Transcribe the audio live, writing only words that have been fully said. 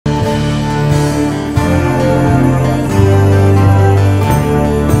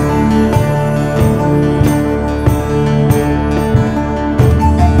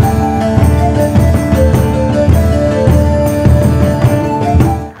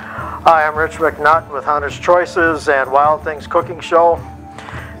Hi, I'm Rich McNutt with Hunter's Choices and Wild Things Cooking Show.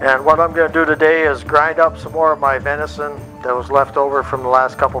 And what I'm going to do today is grind up some more of my venison that was left over from the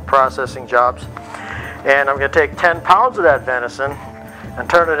last couple processing jobs. And I'm going to take 10 pounds of that venison and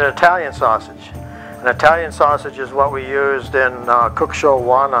turn it into Italian sausage. An Italian sausage is what we used in Cook Show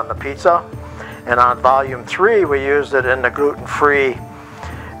 1 on the pizza. And on Volume 3 we used it in the gluten-free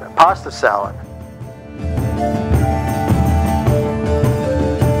pasta salad.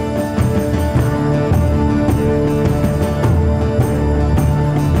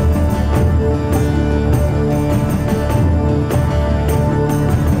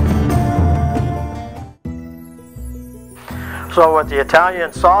 So with the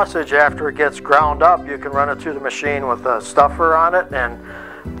Italian sausage, after it gets ground up, you can run it through the machine with a stuffer on it and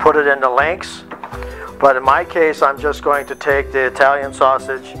put it into lengths. But in my case, I'm just going to take the Italian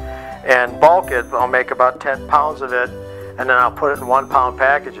sausage and bulk it. I'll make about 10 pounds of it, and then I'll put it in 1 pound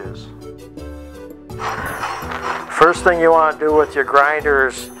packages. First thing you want to do with your grinder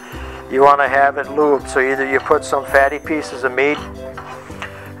is you want to have it lubed. So either you put some fatty pieces of meat,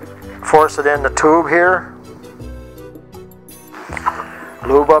 force it in the tube here,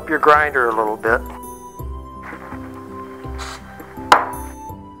 lube up your grinder a little bit.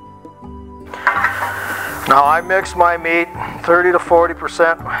 Now I mix my meat 30 to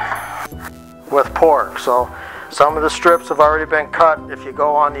 40% with pork. So some of the strips have already been cut. If you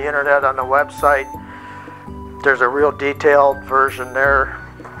go on the internet on the website, there's a real detailed version there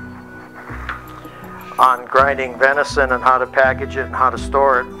on grinding venison and how to package it and how to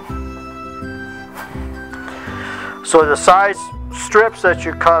store it. So the size strips that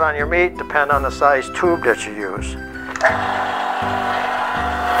you cut on your meat depend on the size tube that you use.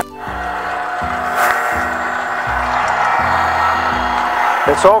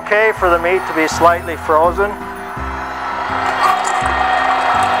 It's okay for the meat to be slightly frozen.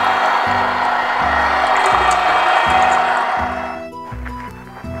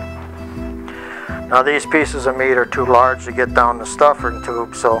 Now these pieces of meat are too large to get down the stuffing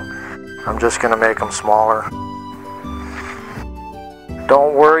tube, so I'm just going to make them smaller.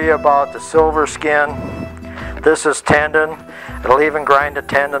 Don't worry about the silver skin. This is tendon. It'll even grind the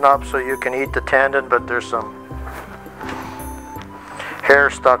tendon up so you can eat the tendon, but there's some hair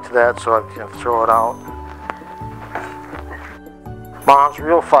stuck to that, so I can throw it out. Mom's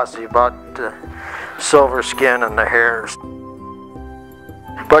real fussy about the silver skin and the hairs.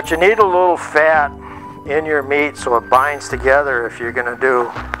 But you need a little fat in your meat so it binds together if you're going to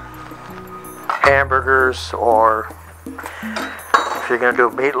do hamburgers or if you're going to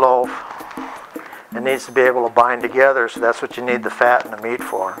do meatloaf. It needs to be able to bind together, so that's what you need the fat in the meat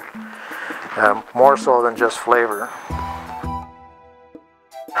for. More so than just flavor.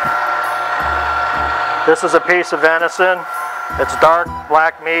 This is a piece of venison. It's dark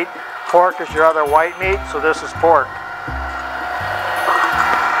black meat. Pork is your other white meat, so this is pork.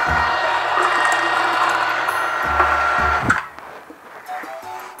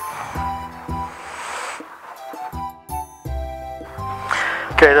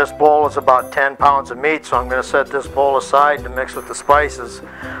 Okay, this bowl is about 10 pounds of meat, so I'm going to set this bowl aside to mix with the spices.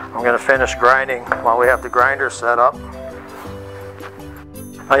 I'm going to finish grinding while we have the grinder set up.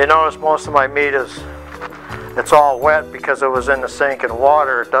 Now you notice most of my meat it's all wet because it was in the sink and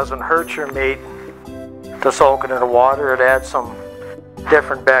water. It doesn't hurt your meat to soak it in the water. It adds some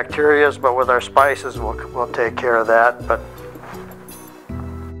different bacterias, but with our spices we'll take care of that. But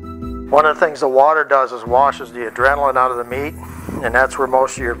one of the things the water does is washes the adrenaline out of the meat, and that's where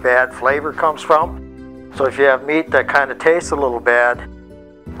most of your bad flavor comes from. So if you have meat that kind of tastes a little bad,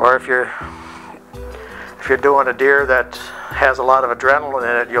 or if you're doing a deer that has a lot of adrenaline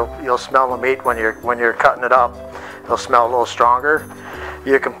in it, you'll smell the meat when you're cutting it up. It'll smell a little stronger.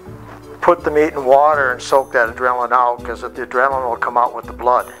 You can put the meat in water and soak that adrenaline out, because the adrenaline will come out with the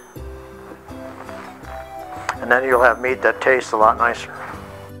blood. And then you'll have meat that tastes a lot nicer.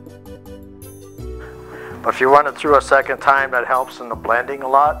 But if you run it through a second time, that helps in the blending a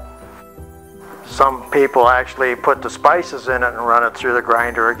lot. Some people actually put the spices in it and run it through the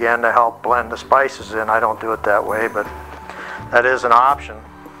grinder again to help blend the spices in. I don't do it that way, but that is an option.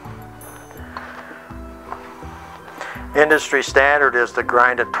 Industry standard is to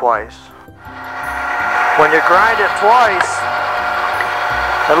grind it twice. When you grind it twice,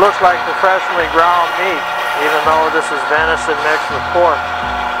 it looks like professionally ground meat, even though this is venison mixed with pork.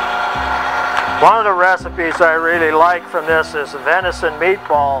 One of the recipes I really like from this is venison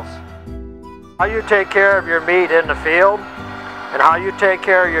meatballs. How you take care of your meat in the field and how you take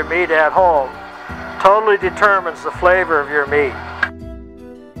care of your meat at home totally determines the flavor of your meat.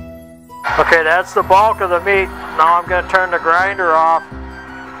 Okay, that's the bulk of the meat. Now I'm going to turn the grinder off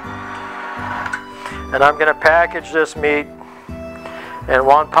And I'm going to package this meat in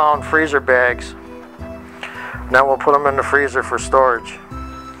 1 pound freezer bags. And then we'll put them in the freezer for storage.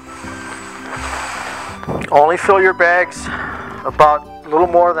 Only fill your bags about a little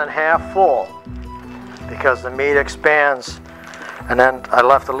more than half full, because the meat expands. And then I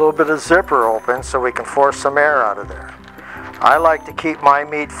left a little bit of zipper open so we can force some air out of there. I like to keep my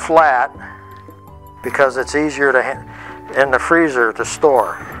meat flat because it's easier to in the freezer to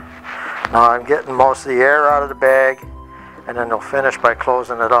store. Now I'm getting most of the air out of the bag, and then they'll finish by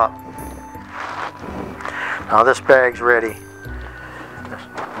closing it up. Now this bag's ready.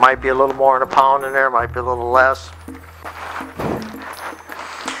 Might be a little more than a pound in there, might be a little less.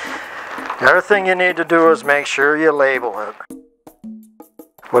 The other thing you need to do is make sure you label it.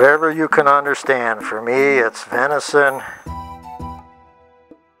 Whatever you can understand. For me, it's venison,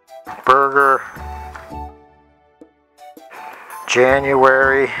 burger,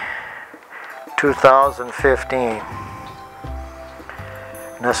 January 2015.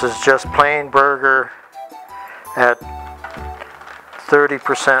 And this is just plain burger at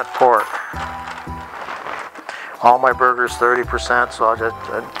 30% pork. All my burgers 30%, so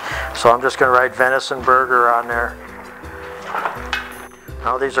I'm just going to write venison burger on there.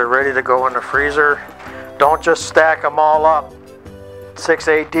 Now these are ready to go in the freezer. Don't just stack them all up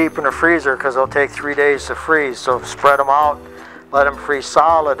 6-8 deep in the freezer, because they'll take 3 days to freeze. So spread them out, let them freeze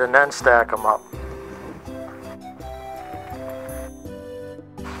solid, and then stack them up.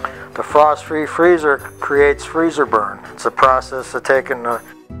 The frost-free freezer creates freezer burn. It's a process of taking the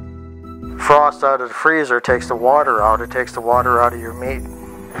frost out of the freezer, takes the water out. It takes the water out of your meat.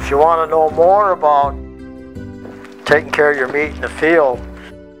 If you want to know more about taking care of your meat in the field,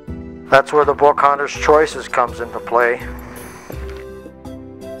 that's where the book Hunter's Choices comes into play.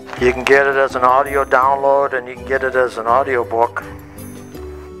 You can get it as an audio download, and you can get it as an audio book.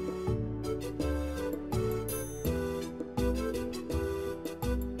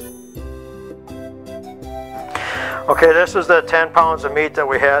 Okay, this is the 10 pounds of meat that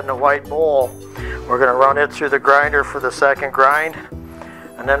we had in a white bowl. We're going to run it through the grinder for the second grind,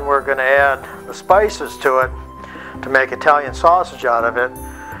 and then we're going to add the spices to it to make Italian sausage out of it.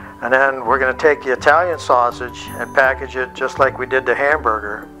 And then we're going to take the Italian sausage and package it just like we did the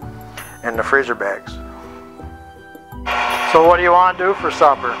hamburger in the freezer bags. So what do you want to do for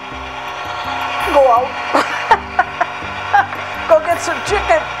supper? Go out. Go get some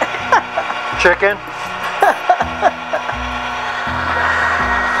chicken. Chicken?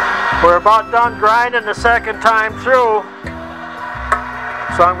 We're about done grinding the second time through.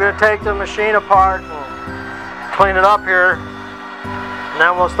 So I'm going to take the machine apart and clean it up here. And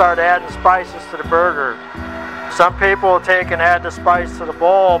then we'll start adding spices to the burger. Some people will take and add the spice to the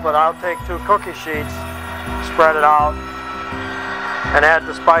bowl, but I'll take 2 cookie sheets, spread it out, and add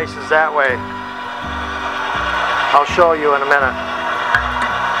the spices that way. I'll show you in a minute.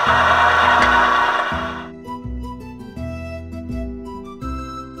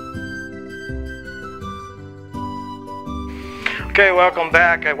 Okay, welcome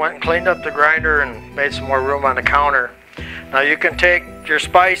back. I went and cleaned up the grinder and made some more room on the counter. Now you can take your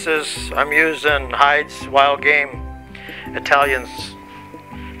spices. I'm using Hyde's Wild Game Italian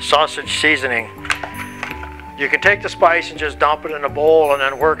sausage seasoning. You can take the spice and just dump it in a bowl and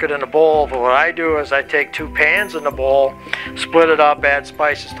then work it in a bowl. But what I do is I take 2 pans in the bowl, split it up, add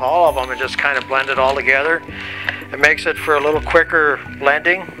spices to all of them, and just kind of blend it all together. It makes it for a little quicker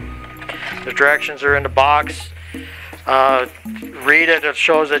blending. The directions are in the box. Read it. It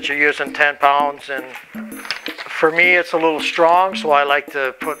shows that you're using 10 pounds, and for me it's a little strong, so I like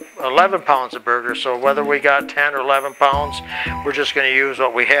to put 11 pounds of burger. So whether we got 10 or 11 pounds, we're just going to use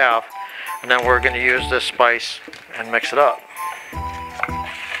what we have, and then we're going to use this spice and mix it up.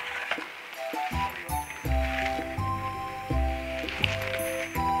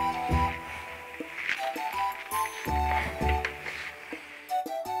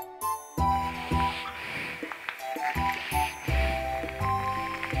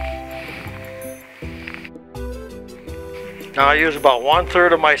 Now I use about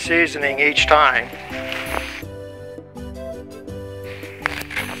 1/3 of my seasoning each time,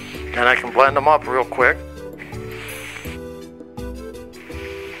 and I can blend them up real quick.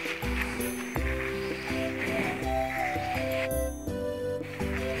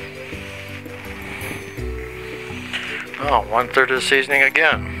 Oh, 1/3 of the seasoning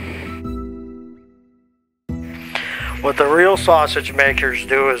again. What the real sausage makers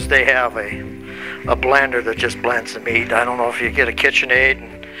do is they have a blender that just blends the meat. I don't know if you get a KitchenAid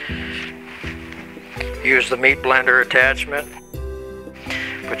and use the meat blender attachment,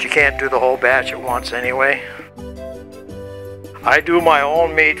 but you can't do the whole batch at once anyway. I do my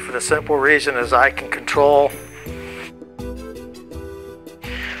own meat for the simple reason is I can control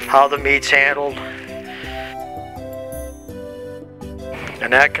how the meat's handled,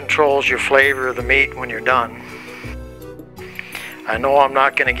 and that controls your flavor of the meat when you're done. I know I'm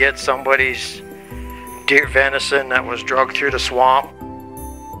not going to get somebody's deer venison that was drugged through the swamp.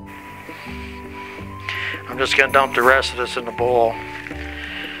 I'm just going to dump the rest of this in the bowl.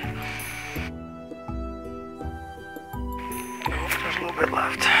 There's a little bit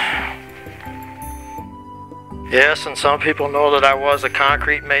left. Yes, and some people know that I was a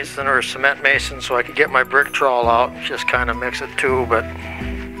concrete mason or a cement mason, so I could get my brick trowel out, just kind of mix it too, but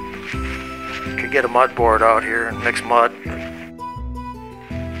could get a mud board out here and mix mud.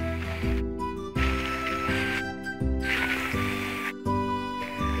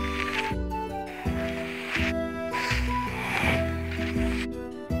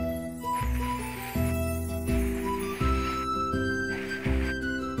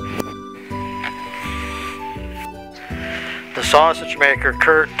 The sausage maker,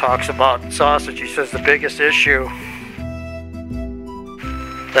 Kurt, talks about sausage. He says the biggest issue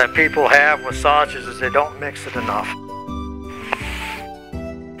that people have with sausages is they don't mix it enough.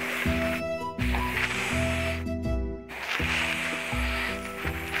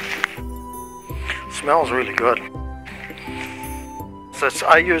 It smells really good. So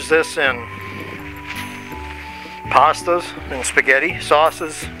I use this in pastas and spaghetti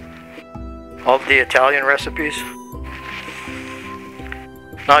sauces, all the Italian recipes.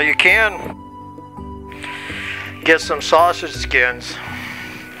 Now you can get some sausage skins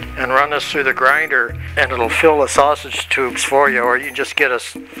and run this through the grinder and it'll fill the sausage tubes for you, or you can just get a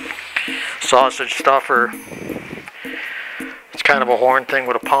sausage stuffer. It's kind of a horn thing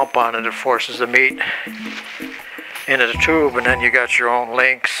with a pump on it. It forces the meat into the tube, and then you got your own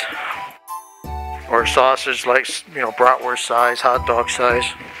links or sausage, like, you know, bratwurst size, hot dog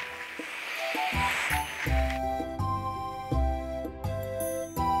size.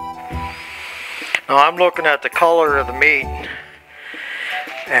 Now I'm looking at the color of the meat,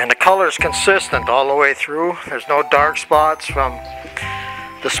 and the color is consistent all the way through. There's no dark spots from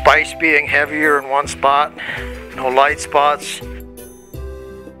the spice being heavier in one spot, no light spots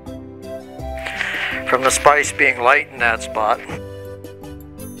from the spice being light in that spot.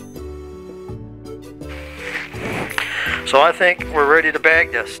 So I think we're ready to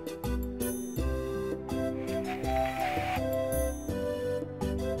bag this.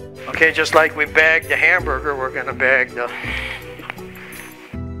 Okay, just like we bagged the hamburger, we're going to bag the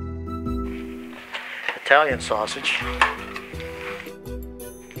Italian sausage.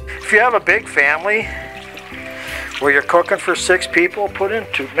 If you have a big family where you're cooking for 6 people,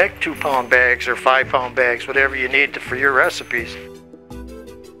 make 2-pound bags or 5-pound bags, whatever you need for your recipes.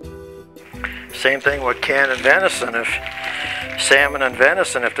 Same thing with canned venison. If salmon and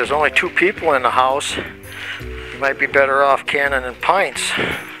venison, if there's only 2 people in the house, you might be better off canning in pints,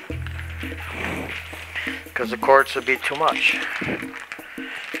 because the quarts would be too much.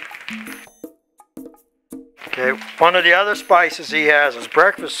 Okay, one of the other spices he has is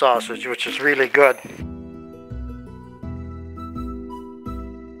breakfast sausage, which is really good.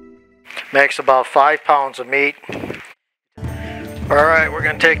 Makes about 5 pounds of meat. Alright, we're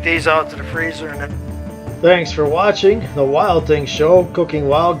going to take these out to the freezer. And thanks for watching the Wild Things Show, Cooking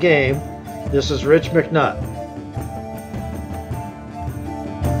Wild Game. This is Rich McNutt.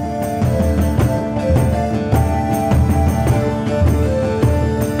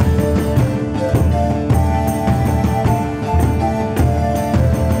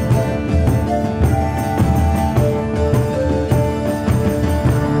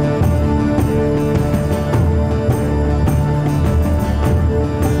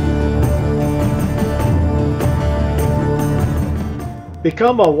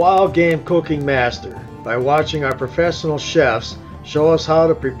 Become a wild game cooking master by watching our professional chefs show us how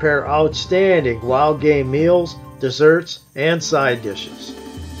to prepare outstanding wild game meals, desserts, and side dishes.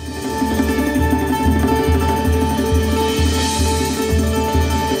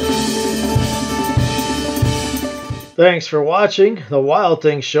 Thanks for watching the Wild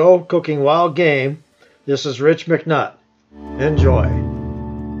Things Show, Cooking Wild Game. This is Rich McNutt. Enjoy.